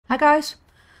Hi guys,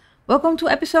 welcome to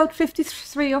episode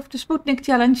 53 of the Sputnik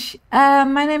challenge.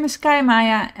 My name is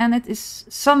CayaMaya and it is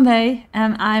Sunday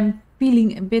and I'm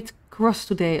feeling a bit cross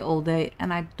today all day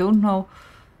and I don't know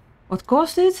what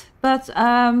caused it, but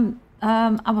I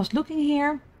was looking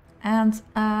here and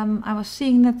I was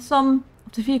seeing that some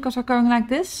of the vehicles are going like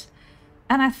this,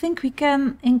 and I think we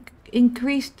can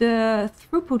increase the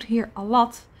throughput here a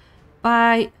lot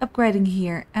by upgrading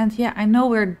here. And yeah, I know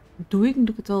we're doing,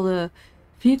 look at all the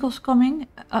vehicles coming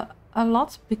a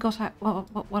lot, because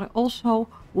what I also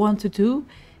want to do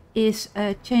is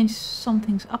change some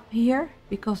things up here,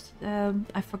 because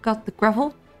I forgot the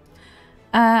gravel.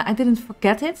 I didn't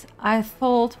forget it. I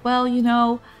thought, well, you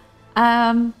know,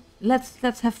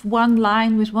 let's have one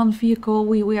line with one vehicle.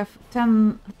 We have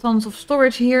 10 tons of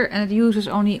storage here and it uses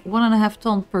only 1.5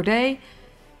 tons per day.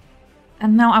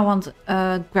 And now I want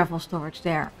gravel storage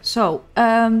there. So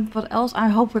what else? I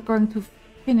hope we're going to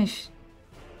finish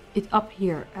it up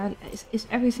here. Is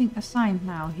everything assigned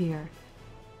now here?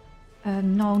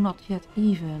 No, not yet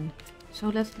even. So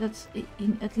let's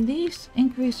at least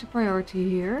increase the priority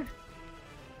here.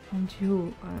 And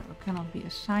you cannot be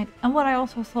assigned. And what I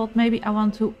also thought, maybe I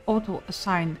want to auto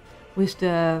assign with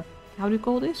the, how do you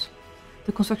call this?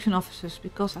 The construction officers,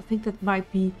 because I think that might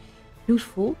be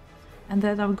useful. And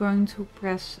then I'm going to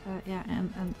press, yeah,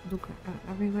 and look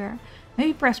everywhere.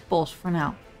 Maybe press pause for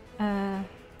now.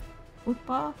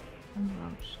 Footpath and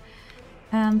roads.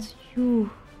 And you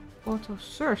auto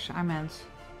search, I meant,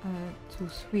 2,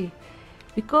 3.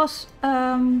 Because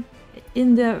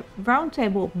in the round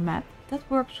table map, that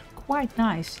works quite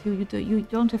nice. You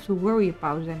don't have to worry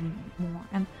about it anymore.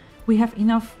 And we have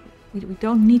enough, we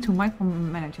don't need to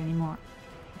micromanage anymore.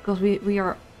 Because we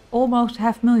are almost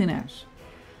half millionaires.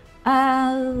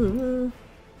 2,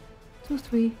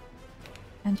 3.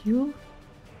 And you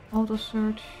auto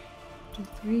search 2,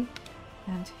 3.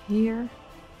 And here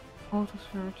auto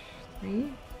search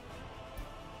 3.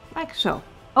 Like so.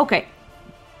 Okay.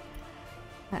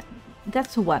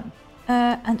 That's the one.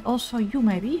 And also you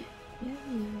maybe. Yeah.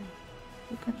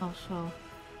 You can also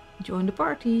join the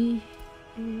party.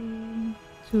 2,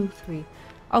 3.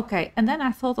 Okay, and then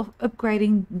I thought of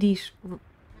upgrading these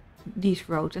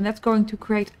roads, and that's going to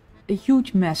create a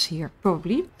huge mess here,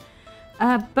 probably.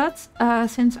 But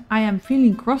since I am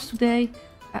feeling cross today,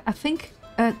 I think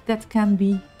that can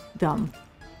be done.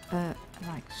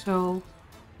 Like so.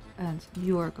 And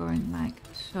you are going like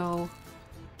so.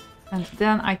 And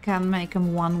then I can make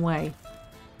them one way.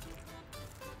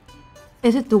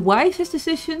 Is it the wisest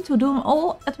decision to do them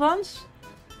all at once?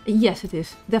 Yes, it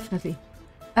is, definitely.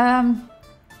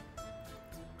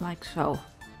 Like so.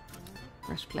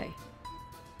 Press play.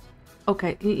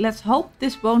 Okay, let's hope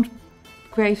this won't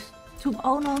create too...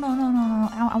 Oh, no.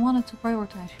 I wanted to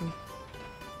prioritize you.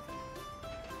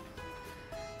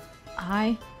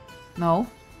 Hi. No.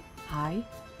 Hi.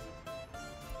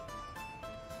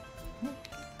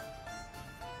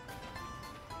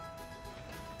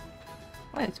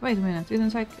 Wait a minute.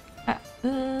 Didn't I...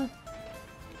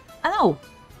 no!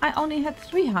 I only had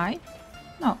 3 high.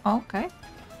 No, okay.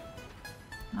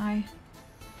 Hi.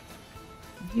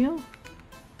 You.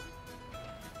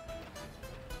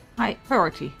 High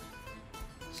priority.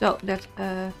 So that...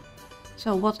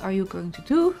 so what are you going to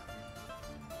do?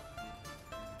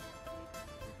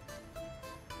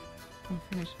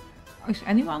 Finish. Is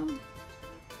anyone...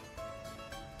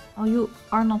 Oh, you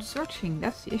are not searching.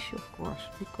 That's the issue, of course.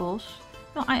 Because...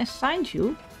 No, I assigned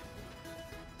you.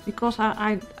 Because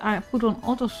I put on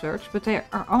auto search, but they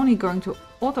are only going to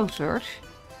auto search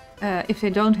if they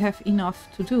don't have enough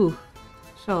to do.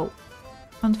 So,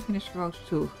 unfinished road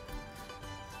 2.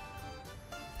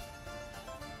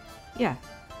 Yeah.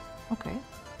 Okay.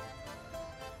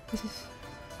 This is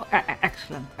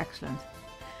excellent.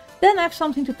 Then I have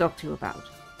something to talk to you about.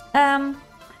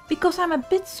 Because I'm a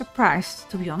bit surprised,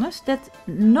 to be honest, that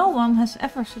no one has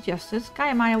ever suggested,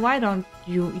 CayaMaya, why don't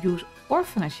you use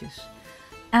orphanages?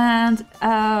 And,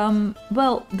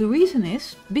 well, the reason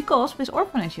is, because with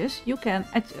orphanages, you can,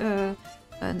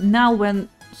 now when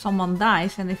someone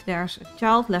dies, and if there's a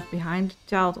child left behind, the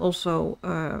child also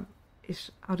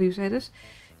is, how do you say this,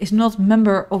 is not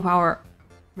member of our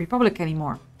republic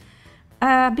anymore.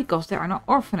 Because there are no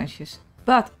orphanages.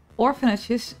 But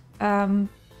orphanages...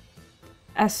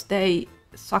 as they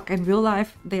suck in real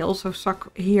life, they also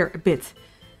suck here a bit.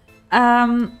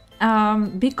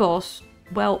 Because,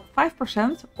 well,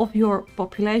 5% of your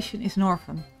population is an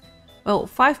orphan. Well,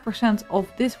 5%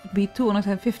 of this would be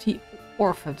 250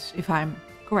 orphans, if I'm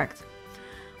correct.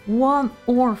 One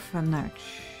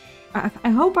orphanage. I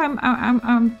hope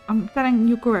I'm telling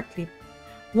you correctly.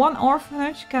 One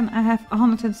orphanage can have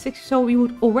 160, so we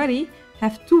would already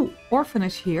have 2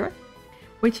 orphanages here,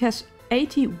 which has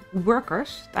 80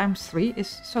 workers times 3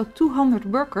 is so 200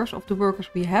 workers of the workers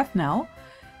we have now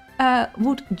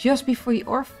would just be for the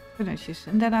orphanages.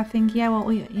 And then I think, yeah,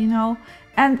 well, you know,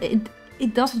 and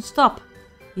it doesn't stop.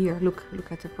 Here, look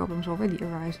at the problems already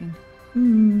arising.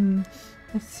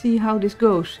 Let's see how this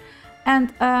goes.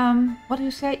 And what do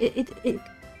you say?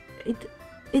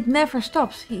 It never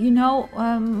stops. You know,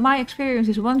 my experience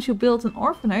is once you build an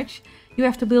orphanage, you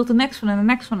have to build the next one and the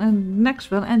next one and the next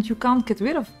one, and you can't get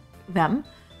rid of them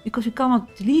because you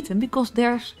cannot delete them because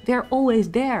they're always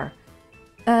there.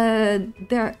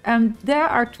 There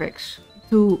are tricks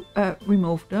to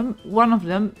remove them. One of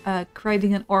them,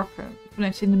 creating an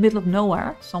orphanage in the middle of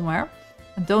nowhere somewhere,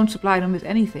 and don't supply them with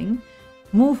anything.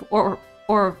 Move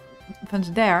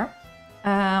orphans there,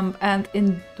 and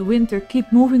in the winter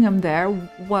keep moving them there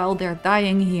while they're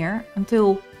dying here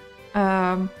until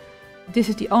this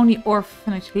is the only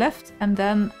orphanage left, and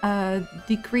then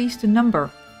decrease the number.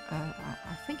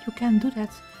 I think you can do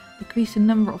that. Decrease the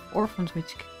number of orphans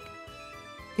which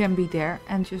can be there,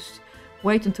 and just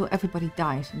wait until everybody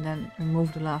dies and then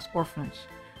remove the last orphanage.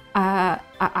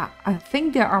 I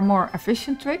think there are more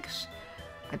efficient tricks.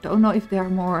 I don't know if there are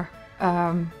more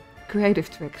creative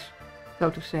tricks, so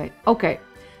to say. Okay,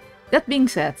 that being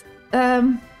said,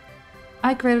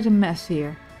 I created a mess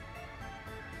here,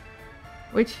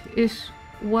 which is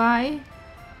why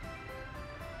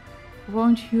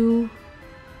won't you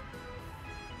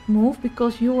move,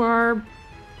 because you are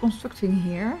constructing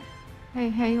here.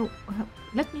 Hey,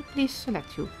 let me please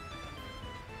select you.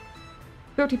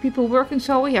 30 people working,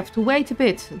 so we have to wait a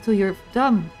bit until you're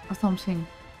done or something.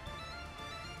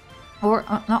 Or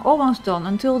now almost done,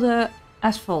 until the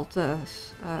asphalt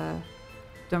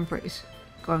dumper is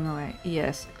going away.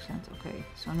 Yes, excellent. Okay,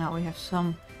 so now we have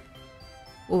some...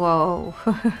 Whoa.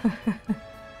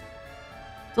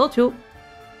 Told you.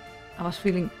 I was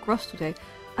feeling cross today.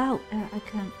 Oh, I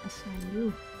can assign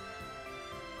you.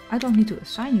 I don't need to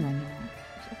assign you anymore.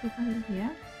 Is everybody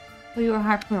here? So you're a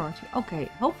high priority. Okay,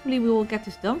 hopefully we will get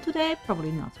this done today.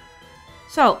 Probably not.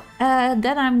 So,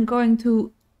 then I'm going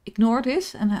to ignore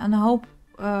this and hope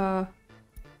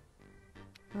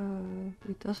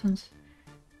it doesn't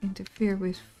interfere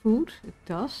with food. It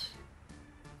does.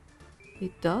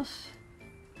 It does.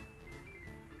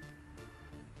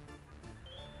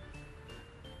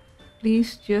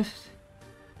 Please just...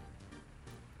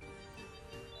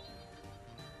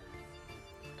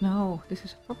 No, this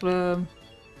is a problem.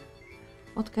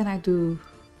 What can I do?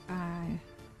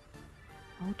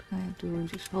 What can I do?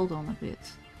 Just hold on a bit.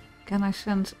 Can I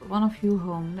send one of you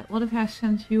home? What if I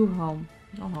send you home?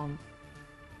 Go home.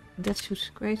 That should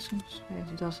create some space.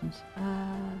 It doesn't.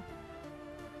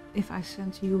 If I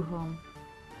send you home.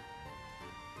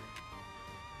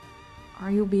 Are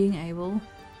you being able?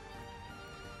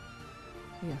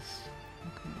 Yes.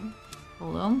 Okay.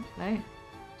 Hold on. Play.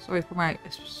 Sorry for my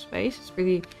space. It's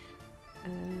pretty...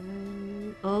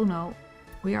 oh no.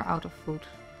 We are out of food.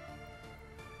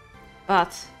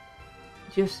 But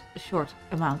just a short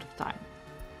amount of time.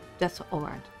 That's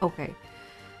alright. Okay.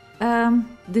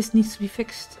 This needs to be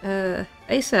fixed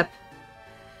ASAP.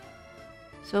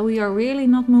 So we are really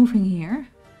not moving here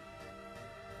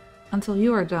until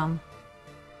you are done.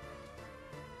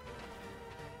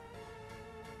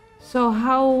 So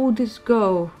how would this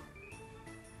go?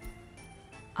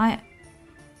 I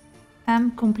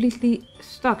am completely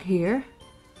stuck here.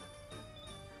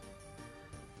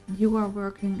 You are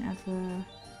working at a...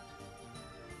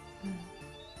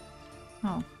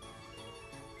 oh.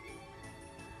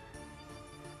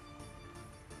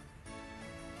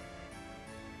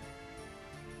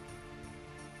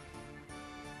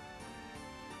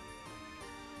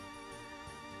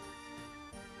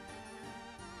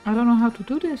 I don't know how to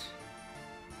do this.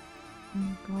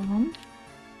 Go home.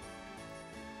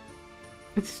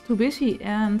 It's too busy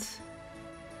and...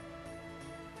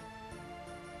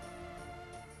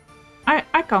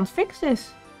 I can't fix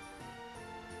this.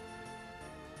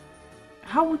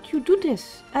 How would you do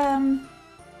this?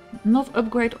 Not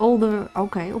upgrade all the...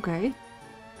 Okay.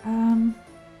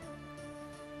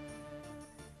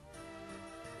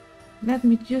 Let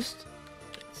me just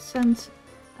send...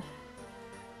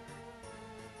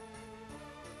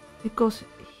 Because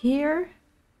here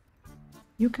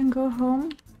you can go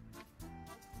home.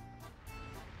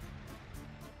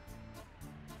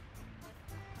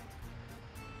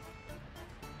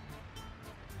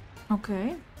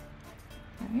 Okay.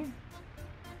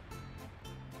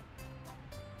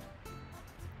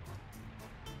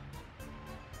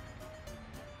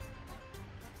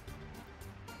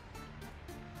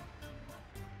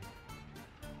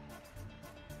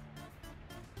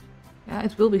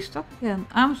 It will be stuck again.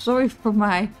 I'm sorry for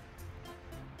my...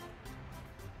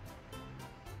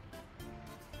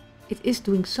 It is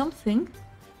doing something.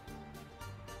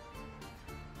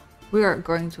 We are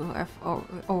going to have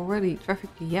already traffic.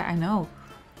 Yeah, I know.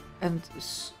 And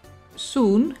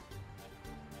soon,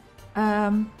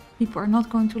 people are not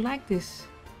going to like this.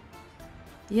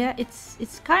 Yeah,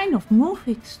 it's kind of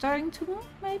moving, starting to move,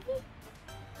 maybe.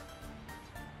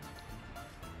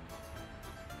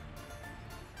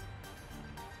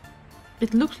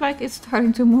 It looks like it's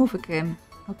starting to move again.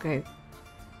 Okay.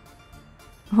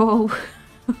 Oh.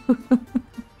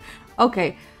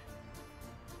 Okay.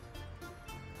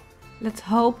 Let's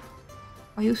hope.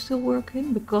 Are you still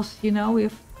working? Because, you know, we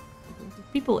have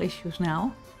people issues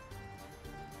now.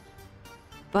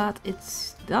 But it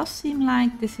does seem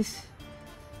like this is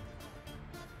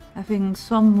having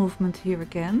some movement here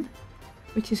again,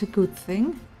 which is a good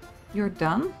thing. You're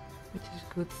done, which is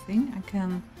a good thing. I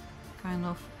can kind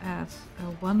of add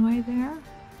a one-way there.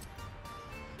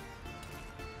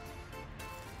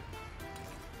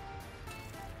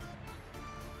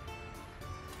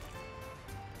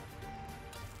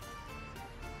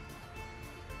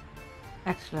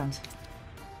 Excellent.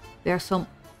 There's some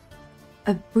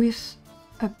a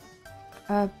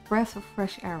breath of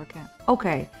fresh air again.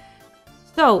 Okay.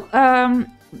 So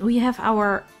we have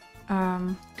our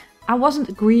I wasn't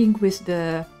agreeing with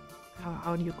the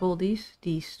how do you call these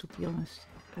to be honest,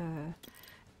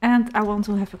 and I want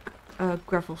to have a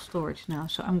gravel storage now,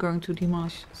 so I'm going to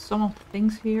demolish some of the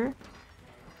things here.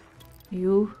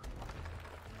 You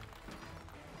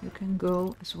can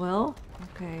go as well.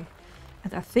 Okay.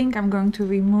 And I think I'm going to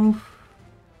remove,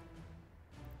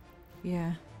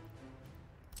 yeah.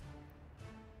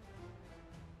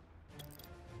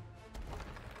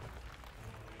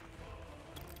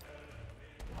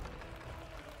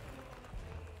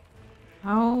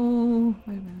 Oh,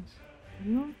 wait a minute.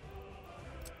 You?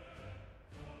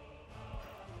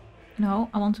 No,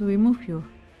 I want to remove you.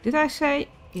 Did I say?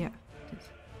 Yeah. I did.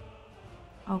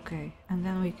 Okay, and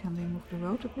then we can remove the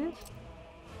road a bit.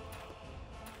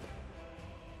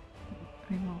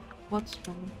 Remove. What's the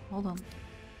problem? Hold on.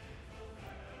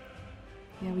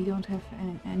 Yeah, we don't have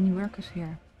any workers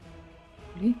here.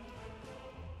 Really?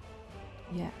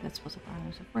 Yeah, that's what I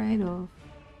was afraid of.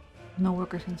 No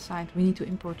workers inside. We need to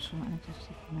import some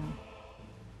electricity for now.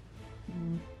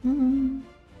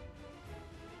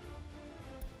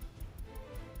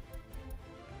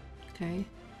 Okay.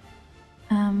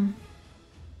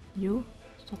 You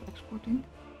stop exporting.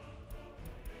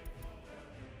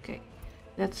 Okay.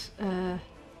 Let's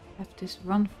have this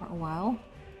run for a while.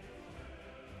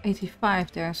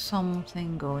 85, there's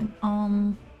something going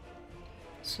on.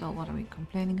 So what are we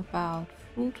complaining about?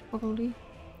 Food, probably.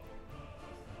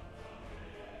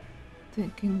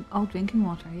 Drinking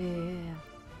water. Yeah.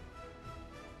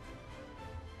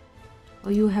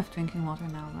 Well, you have drinking water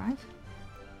now, right?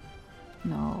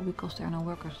 No, because there are no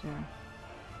workers there.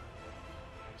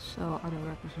 So are there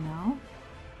workers now?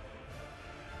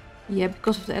 Yeah,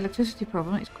 because of the electricity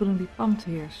problem, it couldn't be pumped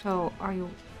here. So are you...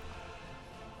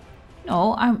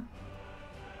 No, I'm...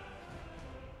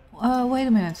 wait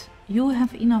a minute. You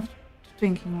have enough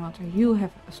drinking water. You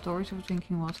have a storage of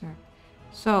drinking water.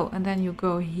 So, and then you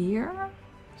go here.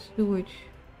 Sewage.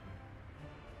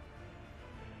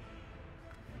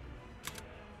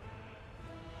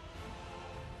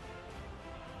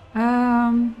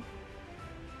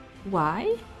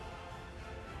 Why?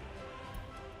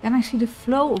 Then I see the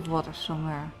flow of water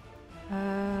somewhere.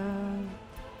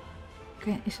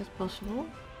 Okay, is that possible?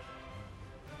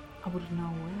 I wouldn't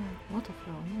know where. Water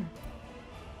flow here.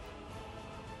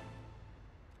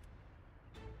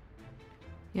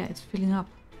 Yeah, it's filling up.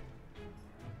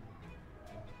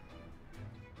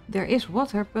 There is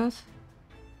water, but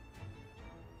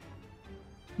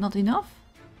not enough.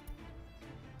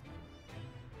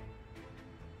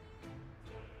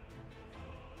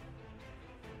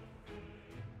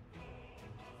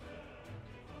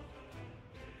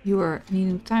 You are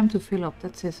needing time to fill up,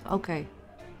 that's it. Okay,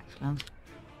 excellent.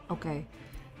 Okay,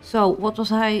 so what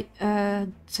was I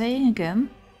saying again?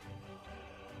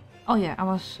 Oh yeah, I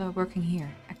was working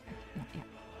here. Yeah.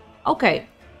 Okay,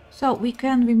 so we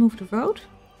can remove the road.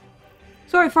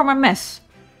 Sorry for my mess.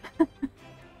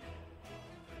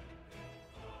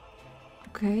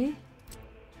 Okay.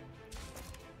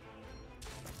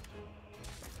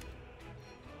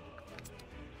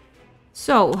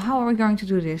 So, how are we going to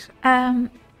do this?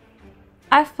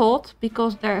 I thought,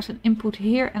 because there's an input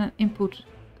here and an input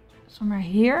somewhere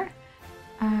here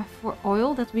for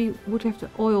oil, that we would have the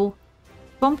oil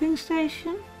pumping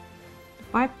station, the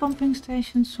pipe pumping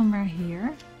station somewhere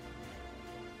here.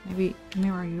 Maybe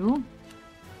mirror you.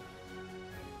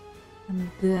 And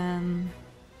then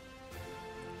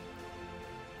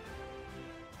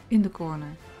in the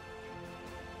corner.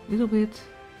 A little bit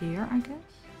here, I guess.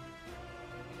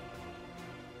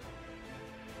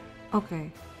 Okay,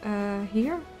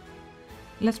 here.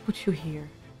 Let's put you here.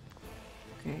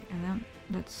 Okay, and then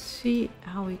let's see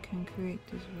how we can create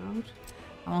this road.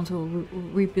 I want to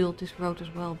rebuild this road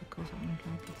as well because I don't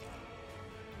like it.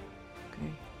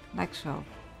 Okay, like so.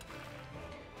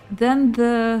 Then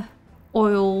the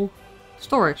oil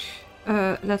storage.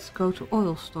 Let's go to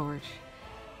oil storage.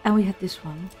 And we had this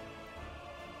one.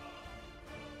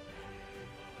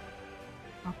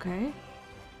 Okay.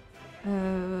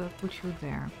 Put you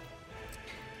there.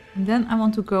 And then I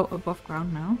want to go above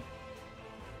ground now.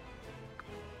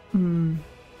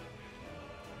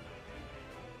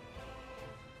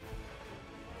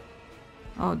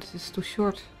 Oh, this is too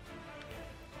short.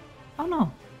 Oh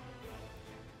no.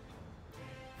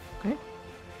 Okay.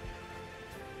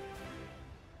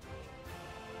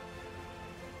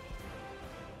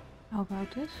 How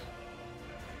about this?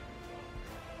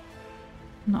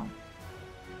 No.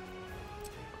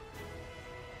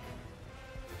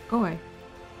 Go away.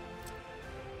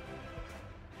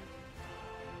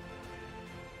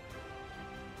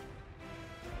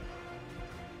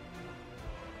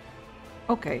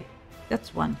 Okay,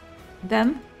 that's one.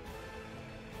 Then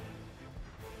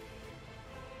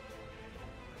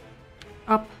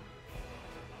up.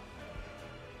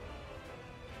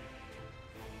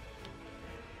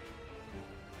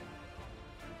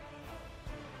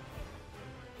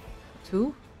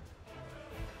 Two.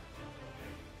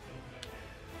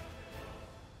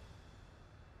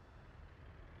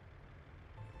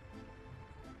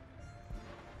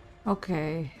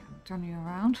 Okay, I'm turning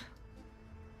around.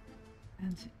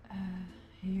 And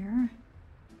here.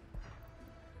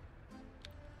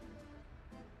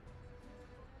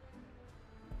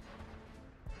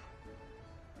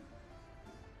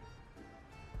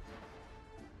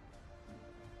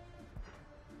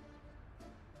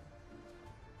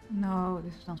 No,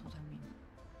 this is not what I mean.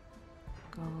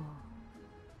 Go.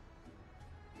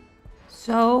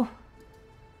 So,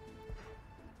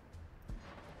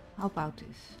 how about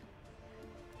this?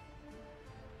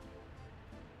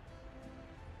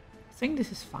 I think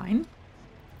this is fine.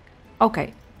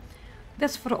 Okay,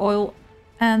 that's for the oil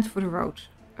and for the road.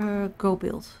 Go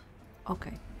build.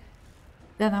 Okay.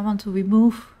 Then I want to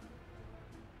remove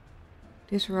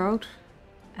this road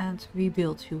and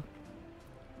rebuild you.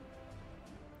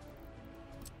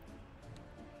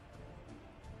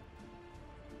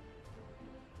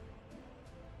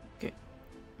 Okay.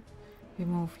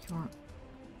 Remove your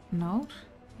node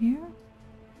here.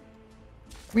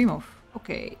 Remove.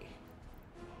 Okay.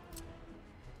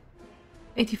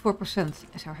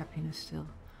 84% is our happiness still.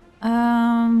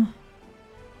 I'm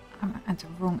at the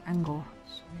wrong angle,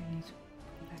 so we need to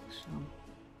go like so.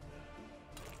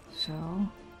 So.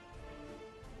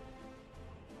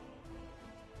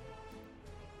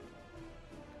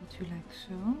 Put you like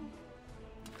so.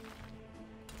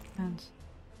 And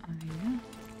here.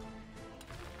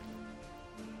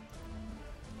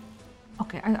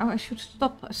 Okay, I should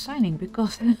stop assigning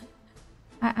because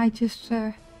I just...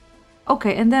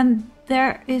 Okay, and then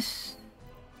there is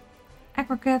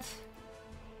aggregate.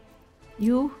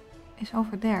 U is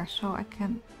over there, so I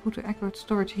can put the aggregate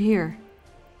storage here.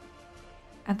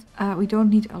 And we don't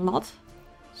need a lot,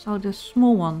 so the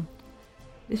small one,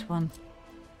 this one.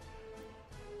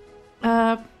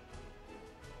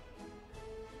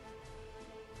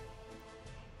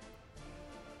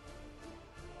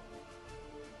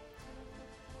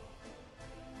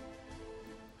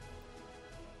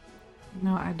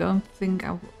 No, I don't think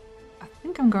I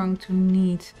think I'm going to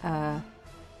need a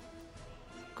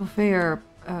conveyor,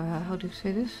 how do you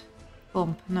say this?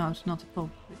 Pump. No, it's not a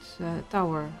pump, it's a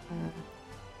tower.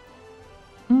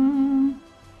 I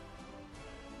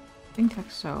think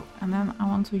like so. And then I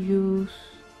want to use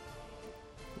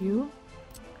you.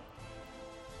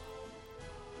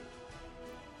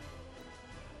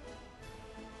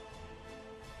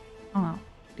 Oh no,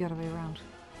 the other way around.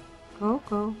 Go,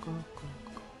 go, go, go.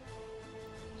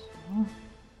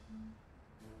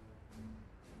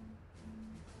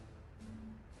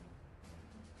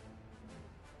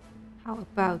 How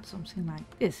about something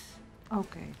like this?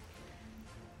 Okay.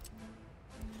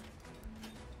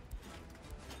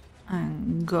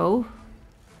 And go.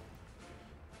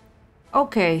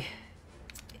 Okay.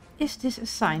 Is this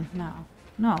assigned now?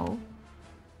 No.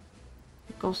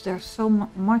 Because there's so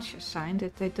much assigned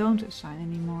that they don't assign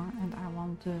anymore. And I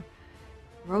want the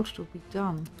roads to be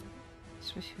done.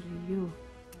 Especially you.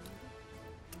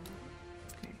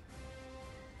 Okay.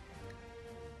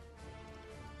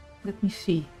 Let me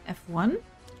see. F1.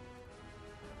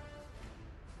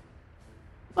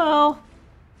 Well,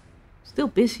 still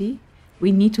busy.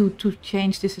 We need to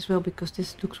change this as well because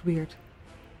this looks weird.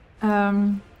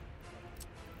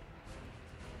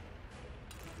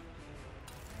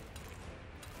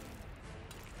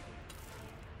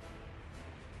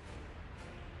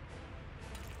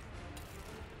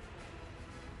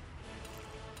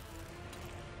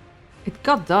 It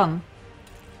got done.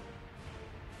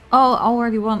 Oh,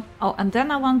 already one. Oh, and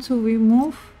then I want to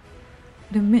remove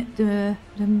the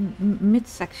mid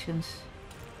sections.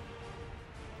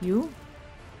 You?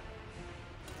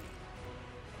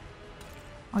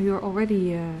 Oh, you're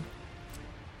already. And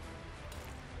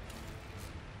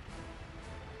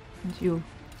you.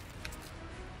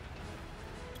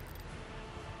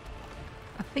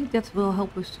 I think that will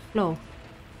help with the flow.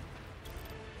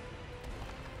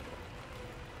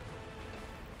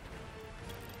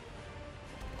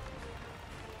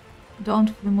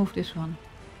 Don't remove this one.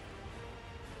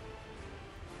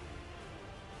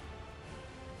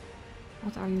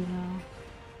 What are you now?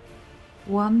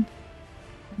 1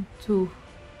 and 2.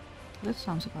 That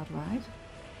sounds about right.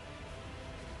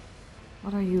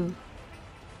 What are you?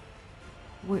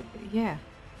 Wait, yeah.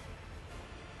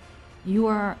 You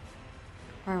are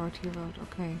priority road.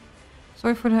 Okay.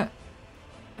 Sorry for the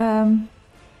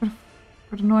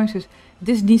for the noises.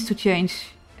 This needs to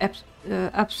change.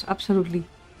 Absolutely.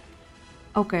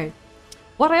 Okay.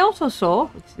 What I also saw.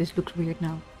 This looks weird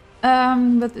now.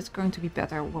 But it's going to be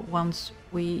better once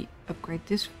we upgrade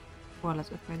this. Well,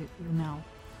 let's upgrade it now.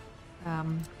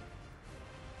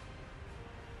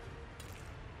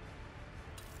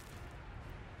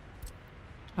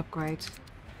 Upgrade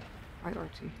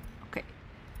priority. Okay.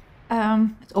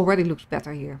 It already looks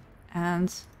better here,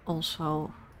 and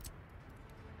also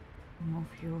remove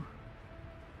you.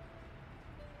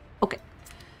 Okay.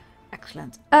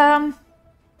 Excellent.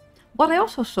 What I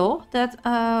also saw that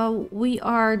we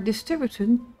are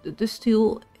distributing the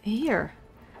steel here.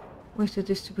 Where's the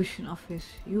distribution office?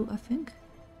 You, I think?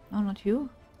 No, not you.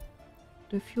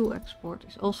 The fuel export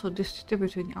is also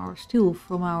distributing our steel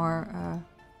from our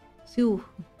steel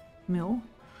mill.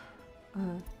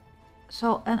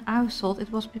 So, and I thought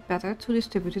it was better to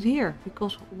distribute it here,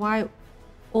 because why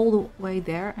all the way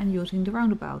there and using the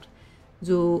roundabout?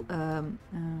 Do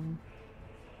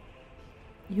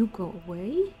you go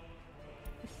away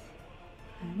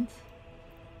and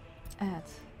add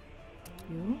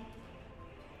you,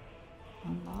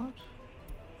 unload,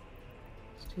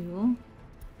 steel.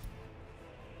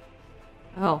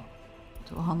 Oh,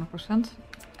 to 100%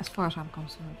 as far as I'm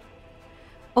concerned.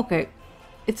 Okay,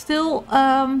 it's still,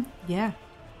 yeah.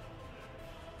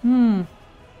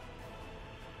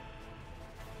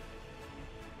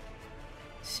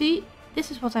 See,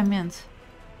 this is what I meant.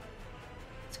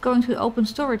 It's going to open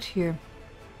storage here.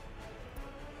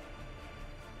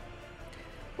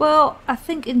 Well, I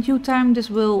think in due time this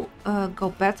will go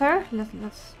better.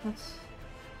 Let's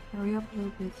hurry up a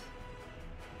little bit.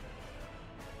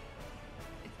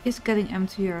 It is getting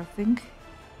emptier, I think.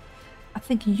 I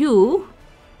think you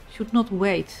should not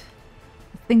wait.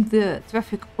 I think the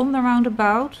traffic on the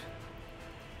roundabout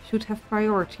should have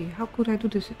priority. How could I do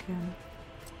this again?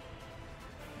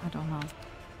 I don't know.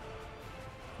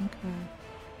 Okay.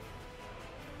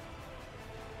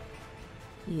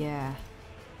 Yeah.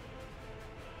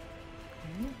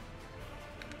 Okay.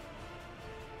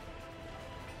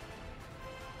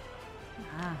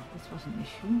 Ah, this was an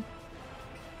issue.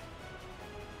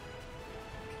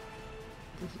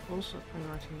 This is also a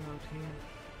priority road here.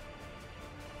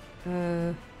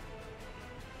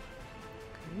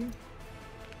 Okay.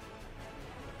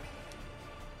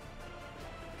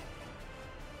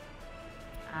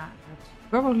 Ah, that's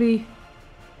probably...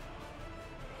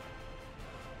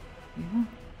 Yeah.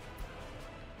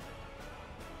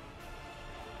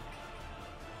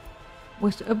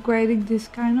 Was upgrading this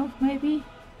kind of, maybe?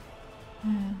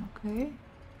 Okay.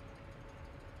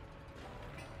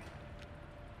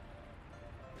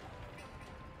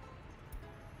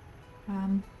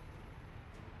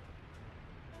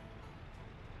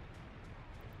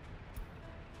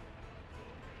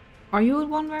 Are you a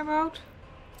one-way road?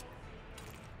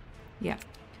 Yeah.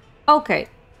 Okay.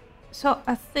 So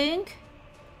I think...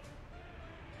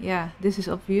 Yeah, this is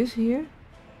obvious here.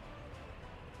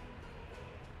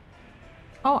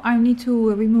 Oh, I need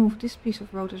to remove this piece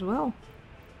of road as well.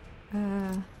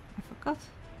 I forgot.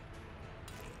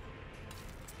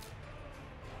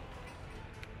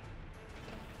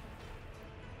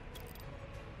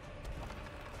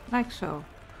 Like so.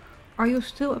 Are you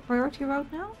still a priority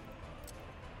road now?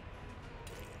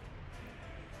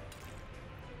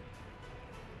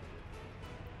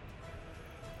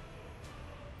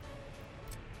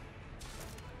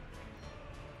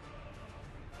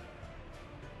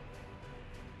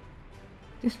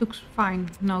 This looks fine,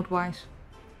 node-wise.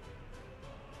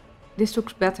 This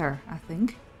looks better, I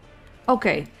think.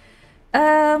 Okay.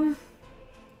 Can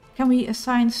we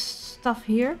assign stuff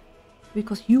here?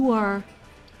 Because you are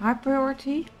high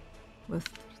priority with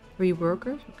 3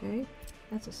 workers. Okay.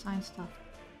 Let's assign stuff.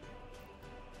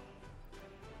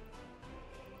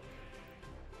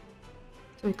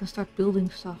 So we can start building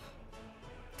stuff.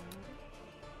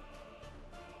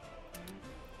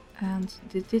 And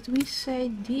did we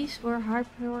say these were high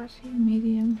priority?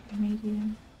 Medium,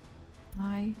 medium,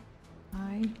 high,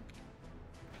 high,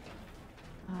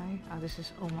 high. Oh, this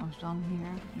is almost done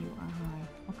here. You are high.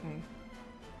 Okay.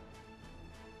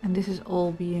 And this is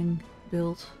all being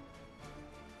built.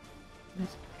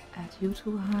 Let's add you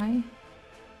to high.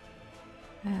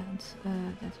 And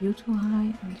add you to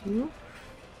high and you.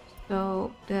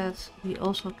 So that we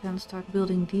also can start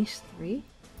building these 3.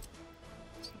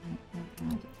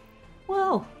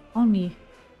 Well, only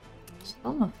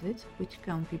some of it which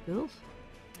can be built.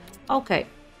 Okay,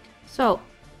 so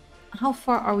how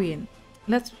far are we in?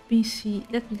 Let me see.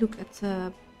 Let me look at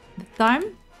the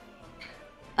time.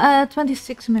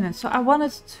 26 minutes. So I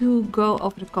wanted to go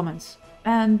over the comments,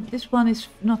 and this one is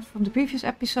not from the previous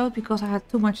episode because I had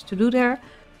too much to do there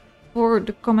for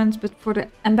the comments, but for the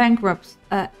bankrupt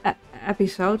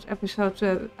episode.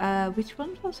 Which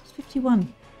one was it?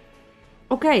 51.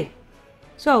 Okay.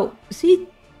 So, see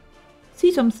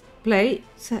some play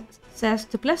says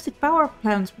the plastic power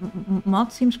plant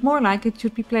mod seems more like it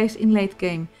should be placed in late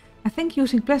game. I think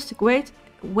using plastic waste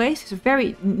is a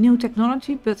very new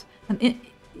technology, but an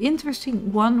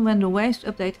interesting one when the waste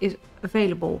update is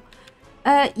available.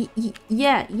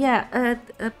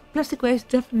 Plastic waste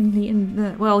definitely in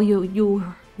the, well, you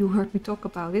heard me talk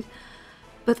about it,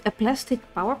 but a plastic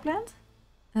power plant,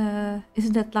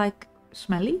 isn't that like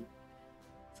smelly?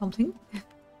 Something.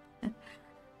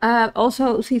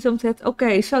 Also, Season said,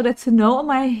 okay, so that's a no on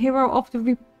my Hero of the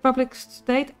Republic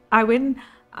state. I win,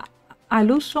 I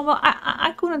lose some. Well,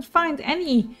 I couldn't find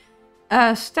any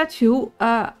statue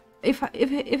if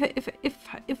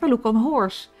I look on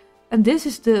horse. And this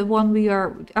is the one we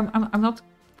are. I'm not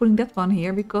putting that one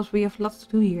here because we have lots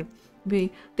to do here.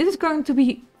 This is going to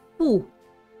be full.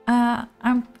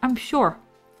 I'm sure.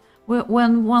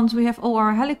 Once we have all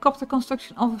our helicopter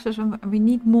construction officers and we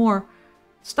need more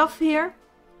stuff here.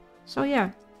 So yeah,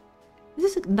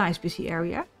 this is a nice busy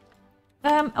area.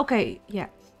 Okay, yeah.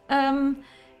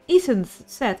 Ethan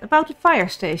said about the fire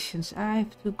stations. I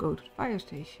have to go to the fire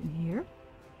station here.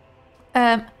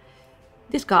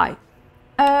 This guy.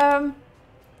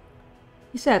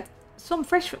 He said some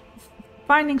fresh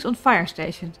findings on fire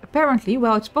stations. Apparently,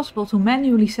 while it's possible to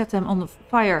manually set them on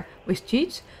fire with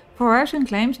cheats, Horizon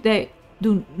claims they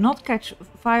do not catch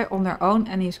fire on their own,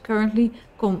 and he is currently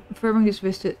confirming this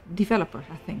with the developers,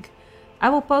 I think. I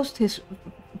will post his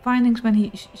findings when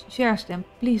he shares them.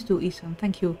 Please do, Ethan.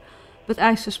 Thank you. But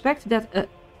I suspect that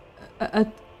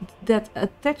that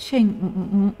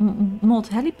attaching mod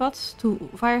helipads to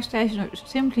fire stations or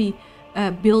simply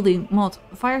building mod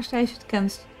fire stations can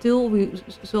still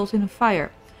result in a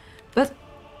fire. But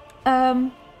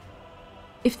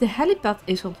if the helipad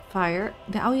is on fire,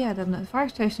 then the fire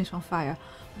station is on fire.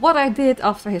 What I did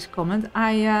after his comment,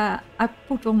 I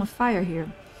put on a fire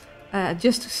here,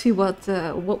 just to see what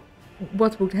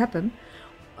would happen.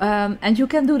 And you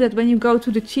can do that when you go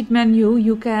to the cheat menu.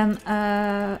 You can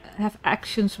have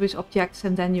actions with objects,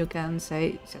 and then you can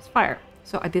say set fire.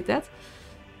 So I did that.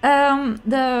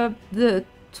 The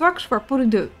trucks were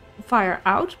putting the fire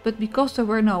out, but because there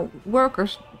were no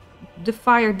workers, the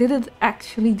fire didn't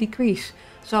actually decrease.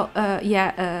 So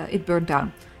it burned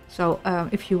down. So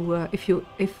if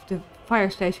the fire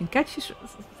station catches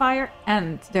fire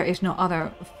and there is no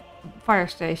other fire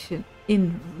station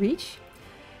in reach,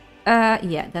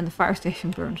 then the fire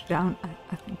station burns down,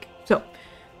 I think. So,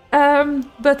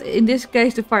 but in this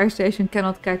case, the fire station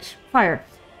cannot catch fire.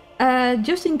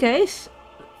 Just in case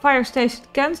fire station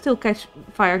can still catch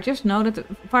fire, just know that the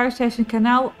fire station can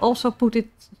now also put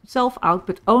itself out,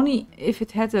 but only if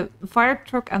it had a fire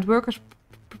truck and workers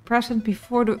present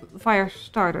before the fire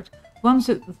started. Once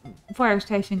the fire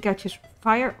station catches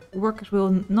fire, workers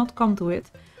will not come to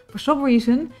it. For some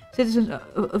reason, citizens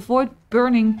avoid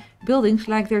burning buildings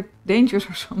like they're dangerous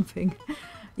or something.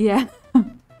 Yeah,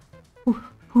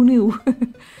 who knew?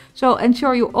 So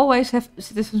ensure you always have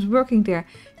citizens working there.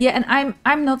 Yeah, and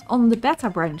I'm not on the beta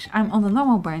branch. I'm on the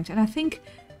normal branch, and I think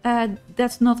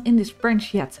that's not in this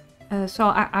branch yet.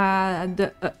 So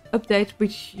the update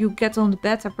which you get on the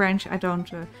beta branch, I don't.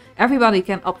 Everybody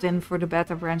can opt in for the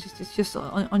beta branch. It's just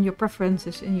on your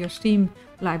preferences in your Steam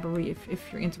library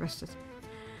if you're interested.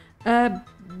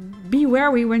 Be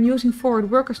wary when using forward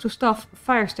workers to staff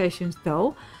fire stations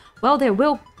though. While they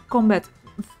will combat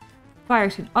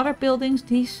fires in other buildings,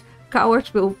 these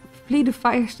cowards will flee the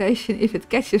fire station if it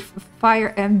catches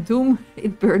fire and doom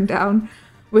it burn down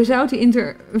without the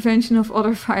intervention of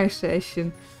other fire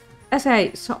station. As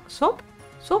a SOP,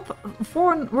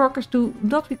 foreign workers do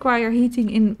not require heating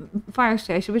in fire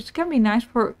stations, which can be nice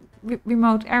for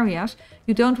remote areas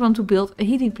you don't want to build a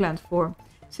heating plant for.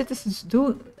 Citizens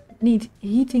do need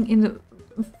heating in the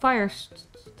fire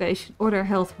station or their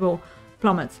health will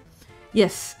plummet.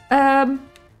 Yes.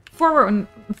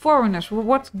 Foreigners,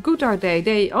 what good are they?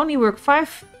 They only work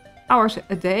 5 hours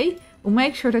a day. We'll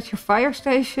make sure that your fire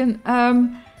station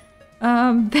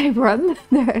they run.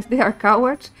 They are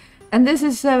cowards. And this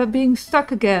is being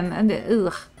stuck again. And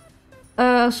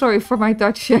sorry for my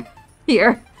Dutch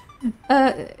here.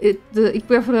 The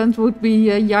equivalent would be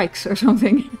yikes or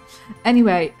something.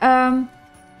 Anyway,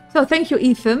 so thank you,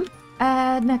 Ethan.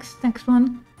 Next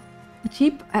one.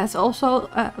 Cheap as also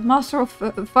a master of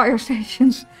fire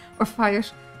stations or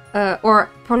fires or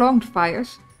prolonged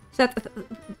fires. Said,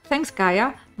 thanks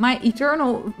Kaya. My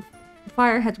eternal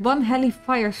fire had 1 heli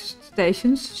fire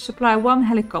station supply 1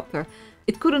 helicopter.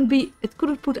 It couldn't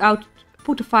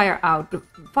put the fire out. The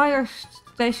fire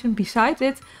station beside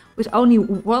it with only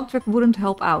 1 truck wouldn't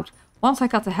help out. Once I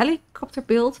got the helicopter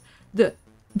built,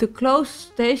 the close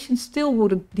station still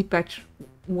wouldn't dispatch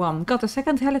 1. Got a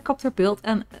second helicopter built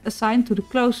and assigned to the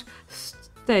close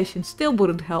station, still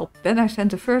wouldn't help. Then I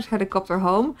sent the first helicopter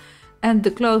home and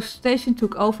the close station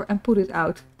took over and put it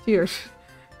out. Cheers.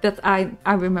 That I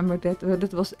remember that.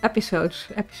 That was episodes.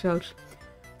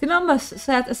 Tinambas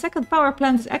said a second power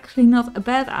plant is actually not a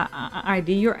bad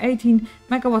idea. Your 18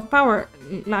 megawatt power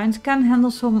lines can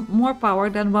handle some more power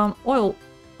than one oil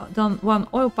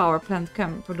power plant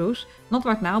can produce. Not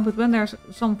right now, but when there's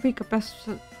some free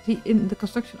capacity in the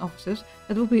construction offices,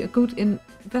 that would be a good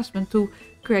investment to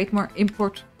create more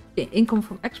income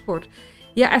from export.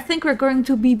 Yeah, I think we're going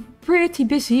to be pretty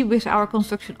busy with our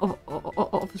construction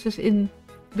offices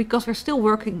because we're still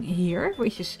working here,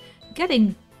 which is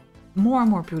getting more and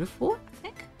more beautiful, I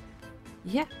think.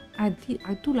 Yeah, I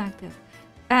do like that.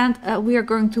 And we are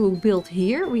going to build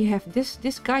here. We have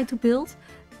this guy to build.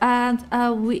 And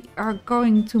we are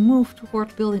going to move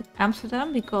toward building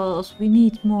Amsterdam because we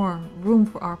need more room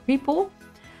for our people.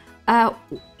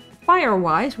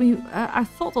 Fire-wise, I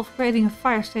thought of creating a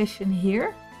fire station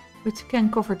here, which can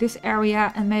cover this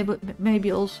area and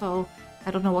maybe also,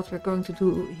 I don't know what we're going to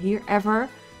do here ever,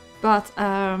 but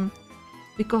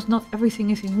because not everything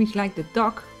is in reach, like the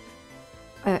dock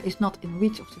is not in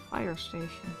reach of the fire station.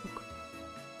 Look.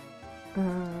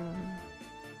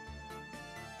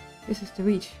 This is the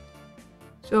reach.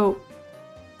 So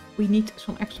we need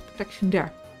some extra protection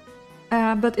there.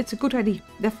 But it's a good idea,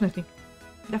 definitely.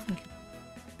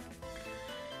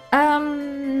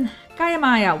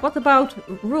 CayaMaya, what about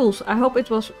rules? I hope it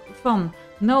was fun.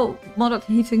 No modded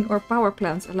heating or power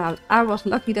plants allowed. I was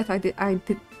lucky that I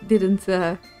didn't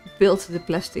build the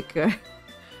plastic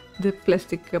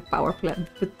power plant.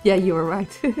 But yeah, you were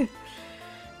right.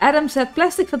 Adam said,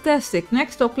 plastic fantastic.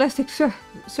 Next up, plastic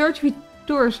surgery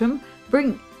tourism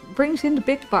brings in the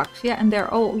big bucks. Yeah, and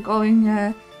they're all going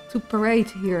to parade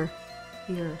here.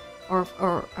 Or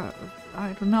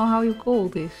I don't know how you call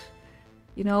this.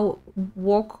 You know,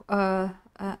 walk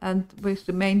and with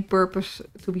the main purpose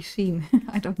to be seen.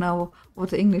 I don't know what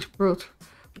the English word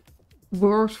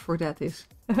for that is.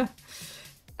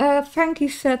 Frankie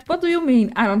said, what do you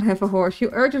mean I don't have a horse? You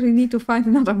urgently need to find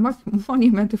another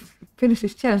monument to finish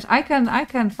this challenge. I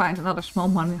can find another small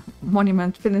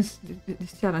monument, finish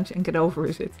this challenge and get over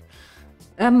with it.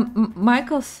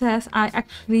 Michael says, I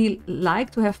actually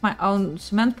like to have my own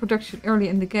cement production early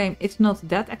in the game. It's not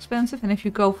that expensive, and if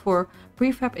you go for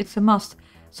prefab, it's a must.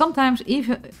 Sometimes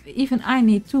even I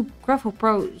need 2 gravel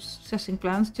processing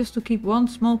plants just to keep one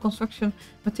small construction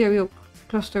material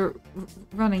cluster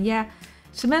running. Yeah,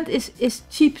 cement is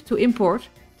cheap to import,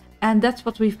 and that's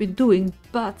what we've been doing.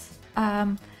 But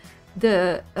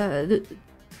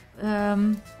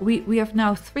we have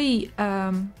now 3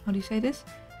 how do you say this?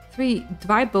 3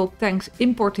 dry bulk tanks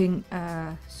importing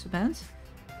cement,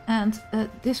 and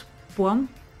this one,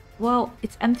 well,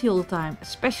 it's empty all the time,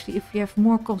 especially if you have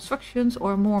more constructions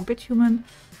or more bitumen.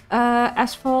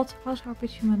 Asphalt, how's our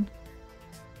bitumen?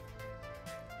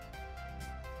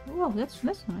 Well, that's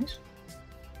nice.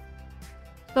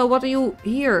 So what do you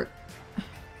hear?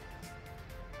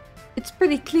 It's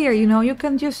pretty clear, you know, you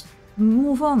can just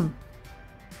move on.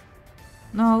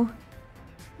 No?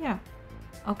 Yeah.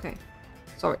 Okay.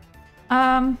 Sorry.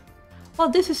 Well,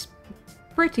 this is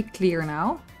pretty clear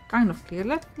now. kind of clear.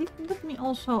 Let me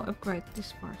also upgrade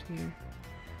this part here.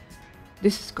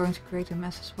 This is going to create a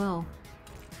mess as well.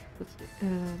 But,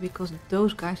 because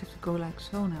those guys have to go like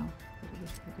so now.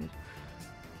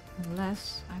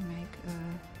 Unless I make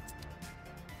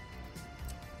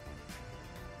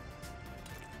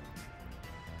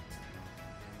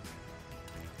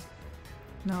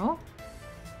no.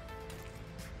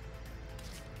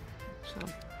 So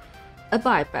a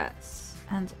bypass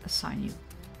and assign you.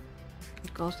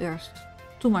 Because there's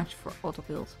too much for auto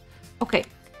build. Okay.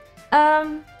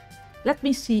 Let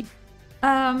me see.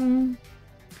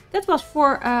 That was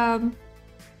for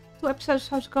 2 episodes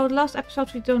how to go. The last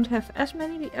episode we don't have as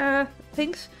many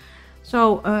things.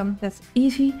 So that's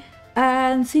easy.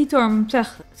 And Seatorm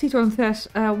says,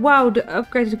 wow, the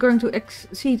upgrade is going to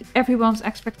exceed everyone's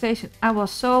expectation. I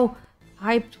was so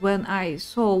hyped when I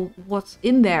saw what's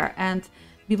in there, and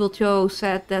Bibble Joe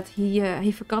said that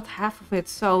he forgot half of it.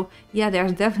 So yeah,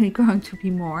 there's definitely going to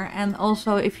be more. And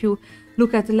also if you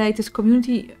look at the latest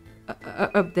community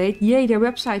update, yay, their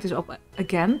website is up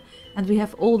again. And we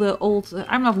have all the old,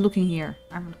 I'm not looking here,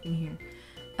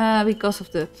 because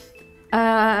of the,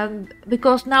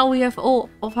 because now we have all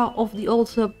of the old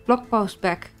blog posts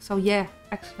back. So yeah,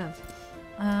 excellent.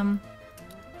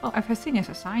 Oh, everything is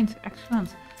assigned,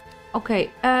 excellent. Okay,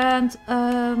 and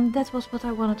that was what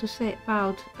I wanted to say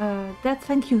about that.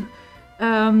 Thank you.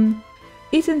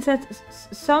 Ethan said,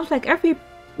 sounds like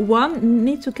everyone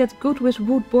needs to get good with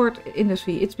wood board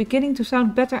industry. It's beginning to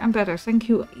sound better and better. Thank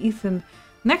you, Ethan.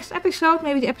 Next episode,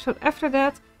 maybe the episode after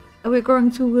that, we're going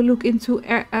to look into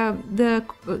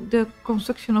the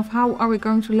construction of how are we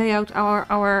going to lay out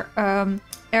our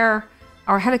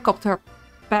helicopter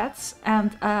pads.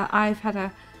 And I've had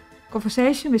a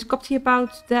conversation with Copty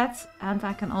about that, and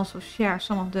I can also share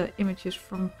some of the images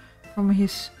from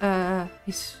his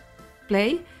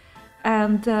play.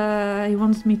 And he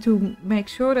wants me to make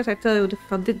sure that I tell you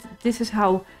this is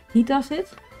how he does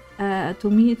it. To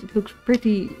me, it looks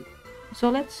pretty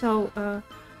solid, so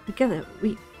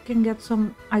we can get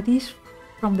some ideas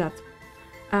from that,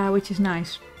 which is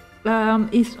nice.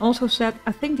 Ethan also said,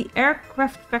 I think the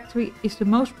aircraft factory is the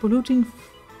most polluting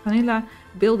vanilla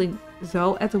building,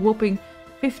 though, at a whopping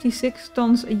 56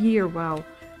 tons a year. Wow.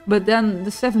 But then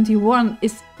the 71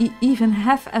 is even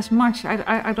half as much.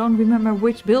 I don't remember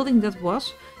which building that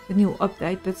was, the new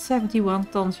update, but 71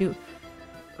 tons. You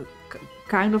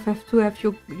kind of have to have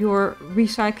your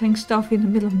recycling stuff in the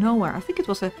middle of nowhere. I think it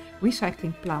was a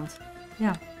recycling plant.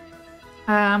 Yeah.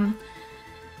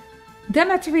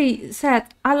 Demetri said,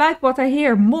 I like what I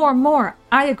hear. More.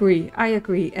 I agree.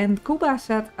 And Kuba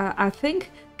said, I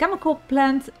think chemical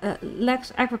plant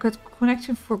lacks aggregate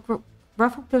connection for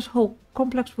gravel plus whole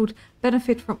complex would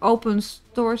benefit from open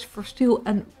stores for steel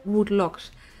and wood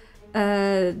logs.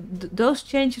 Those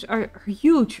changes are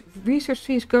huge. Research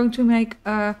is going to make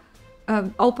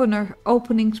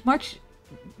openings much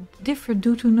different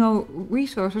due to no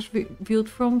resources revealed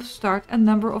from start and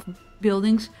number of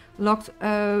buildings locked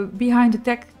behind the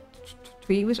tech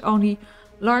tree with only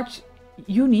large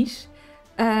unis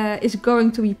is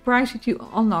going to be pricey to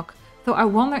unlock. So I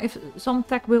wonder if some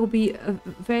tech will be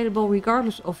available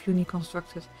regardless of uni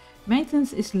constructed.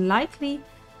 Maintenance is likely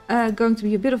going to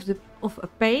be a bit of a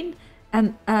pain,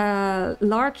 and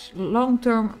large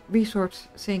long-term resource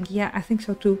sink. Yeah, I think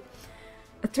so too.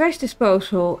 A trash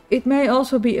disposal. It may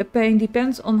also be a pain,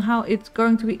 depends on how it's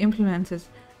going to be implemented.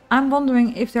 I'm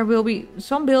wondering if there will be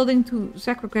some building to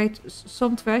segregate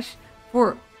some trash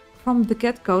from the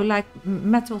get-go, like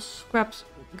metal scraps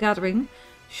gathering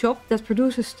shop that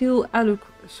produces steel alu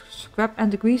scrap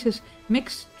and degreases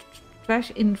mixed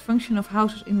trash in function of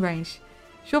houses in range.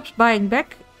 Shops buying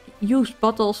back used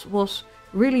bottles was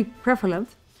really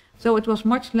prevalent, so it was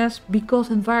much less because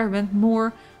environment,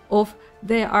 more of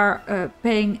they are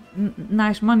paying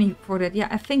nice money for that. Yeah,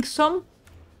 I think some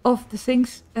of the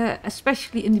things,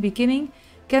 especially in the beginning,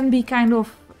 can be kind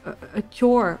of a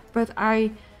chore, but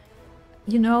a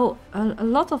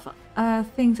lot of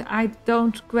things I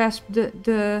don't grasp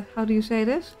the how do you say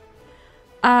this?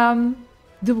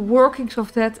 The workings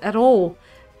of that at all.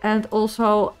 And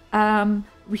also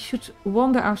we should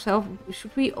wonder ourselves,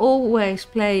 should we always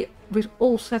play with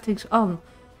all settings on?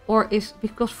 Or is,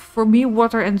 because for me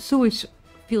water and sewage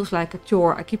feels like a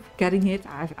chore. I keep getting it.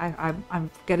 I'm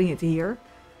getting it here.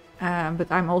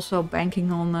 But I'm also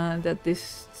banking on that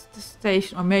this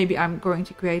station, or maybe I'm going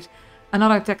to create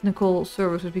another technical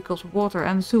services, because water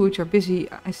and sewage are busy,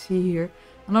 I see here.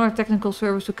 Another technical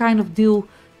service to kind of deal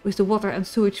with the water and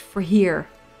sewage for here.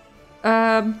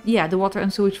 Yeah, the water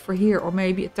and sewage for here, or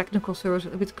maybe a technical service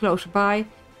a bit closer by.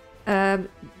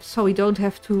 So we don't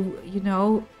have to,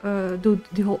 do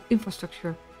the whole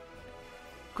infrastructure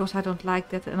because I don't like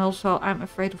that. And also I'm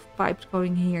afraid of pipes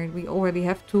going here. We already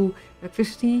have 2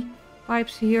 electricity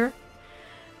pipes here.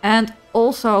 And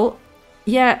also,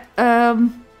 yeah,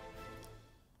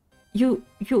 you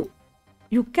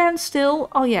can still,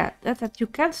 oh yeah, that you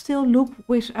can still look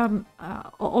with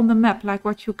on the map. Like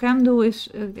what you can do is,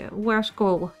 where's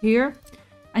coal? Here.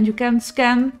 And you can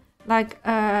scan, like,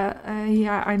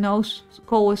 yeah, I know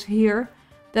coal is here.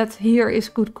 That here is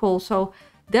good coal. So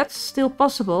that's still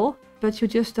possible, but you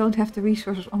just don't have the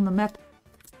resources on the map.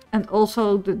 And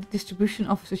also the distribution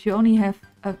offices, you only have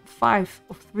 5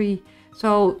 of 3.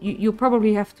 So you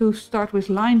probably have to start with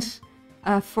lines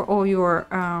for all your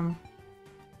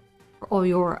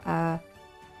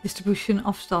distribution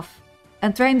of stuff.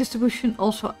 And train distribution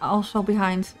also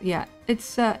behind. Yeah,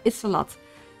 it's a lot.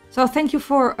 So thank you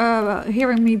for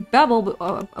hearing me babble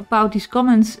about these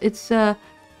comments. It's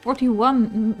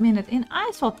 41 minutes in.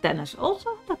 I saw Dennis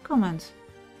also had a comment.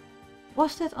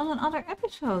 Was that on another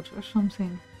episode or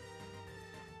something?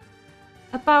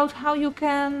 About how you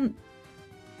can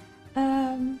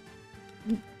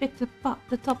pick the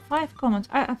top 5 comments.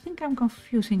 I think I'm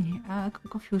confused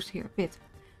here a bit.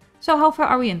 So how far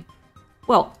are we in?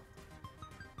 Well,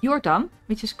 you're done,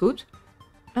 which is good.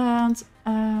 And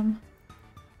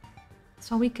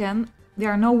so we can.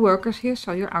 There are no workers here,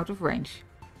 so you're out of range.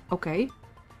 Okay.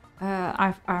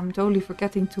 I'm totally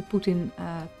forgetting to put in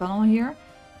a panel here.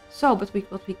 So, but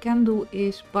what we can do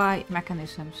is buy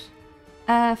mechanisms.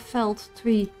 Felt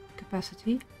 3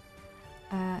 capacity.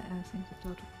 I think the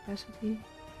total capacity.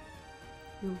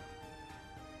 You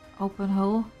open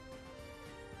hole.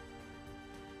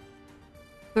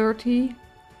 30,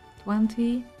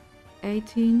 20,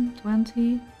 18,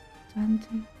 20,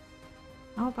 20.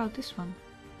 How about this one?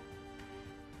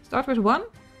 Start with 1?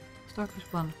 Start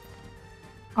with 1.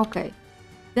 Okay.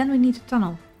 Then we need a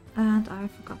tunnel. And I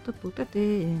forgot to put that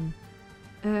in.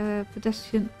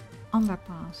 Pedestrian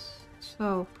underpass.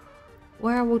 So,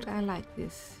 where would I like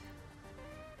this?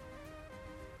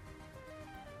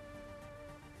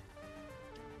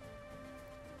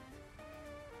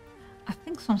 I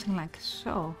think something like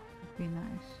so would be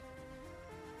nice.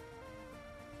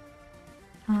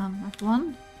 That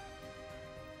one.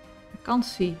 I can't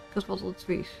see because of all the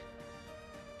trees.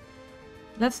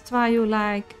 Let's try you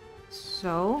like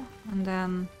so, and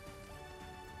then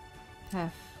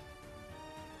have.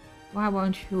 Why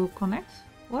won't you connect?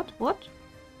 What? What?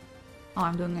 Oh,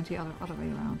 I'm doing it the other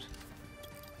way around.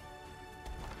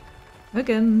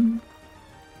 Again.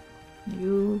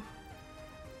 You.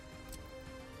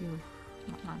 No.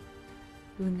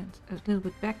 Doing it a little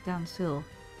bit back down still.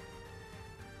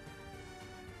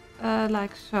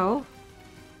 Like so.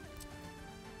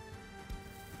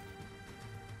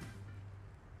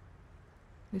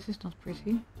 This is not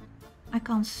pretty. I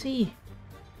can't see.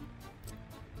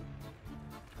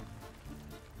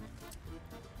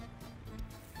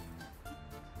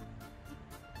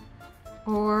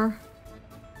 Or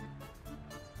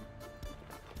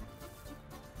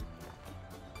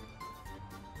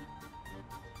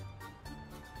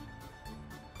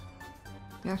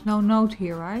there's no note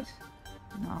here, right?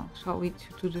 No, so we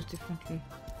should do this differently.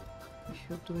 We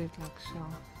should do it like so.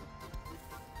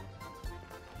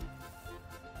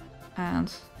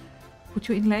 And put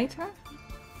you in later?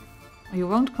 Oh, you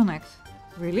won't connect.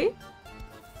 Really?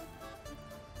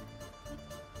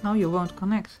 No, you won't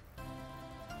connect.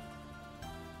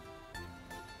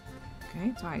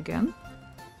 Okay, try again.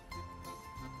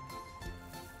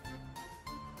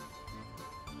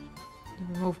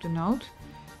 Remove the node.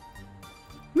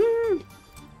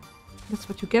 That's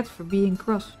what you get for being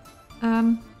cross.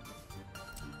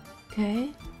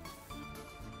 Okay.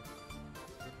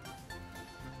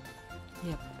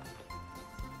 Yep.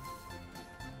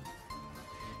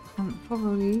 And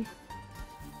probably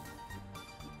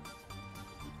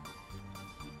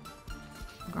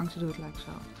I'm going to do it like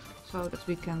so. So that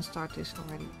we can start this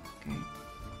already. Okay.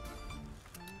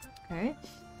 Okay.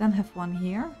 Then have one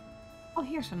here. Oh,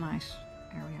 here's a nice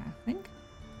area, I think.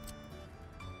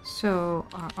 So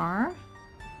RR.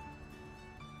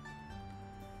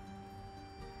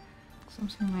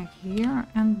 Something like here,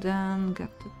 and then get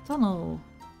the tunnel.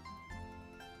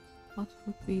 What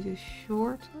would be the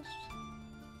shortest?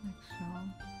 Like so.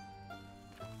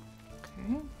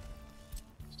 Okay.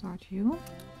 Start you.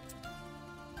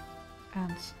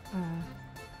 And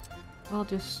we'll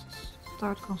just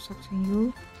start constructing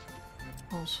you.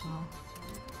 Also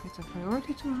get the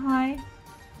priority to high.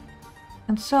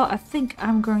 And so I think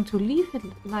I'm going to leave it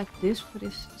like this for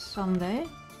this Sunday.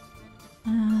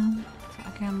 So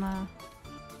I can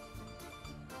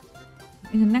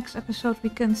in the next episode we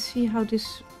can see how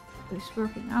this is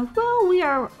working out. Well, we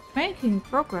are making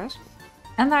progress.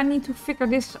 And I need to figure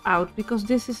this out because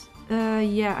this is,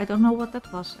 yeah, I don't know what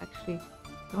that was actually.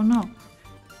 Don't know.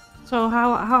 So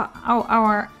how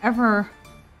our ever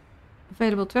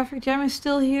available traffic jam is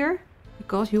still here?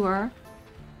 Because you are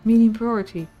medium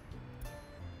priority.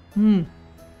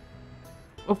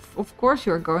 Of course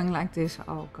you're going like this.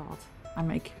 Oh god.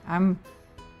 I'm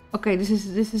okay, this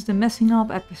is the messing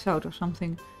up episode or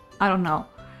something. I don't know.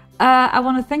 I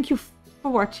want to thank you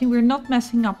for watching. We're not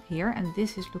messing up here, and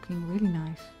this is looking really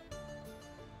nice.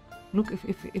 Look,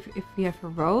 if we have a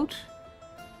road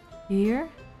here,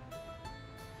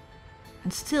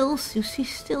 and still you see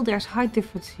still there's height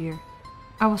difference here.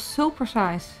 I was so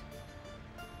precise,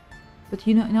 but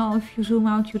you know if you zoom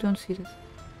out you don't see that.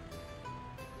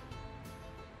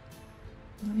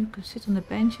 Now you can sit on the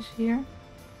benches here,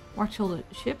 watch all the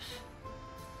ships.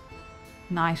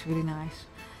 Nice, really nice.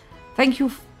 Thank you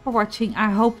for watching.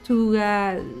 I hope to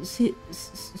see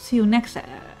you next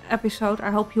episode.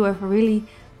 I hope you have a really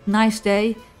nice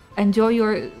day. Enjoy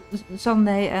your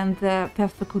Sunday and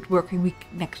have a good working week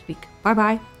next week. Bye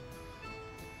bye.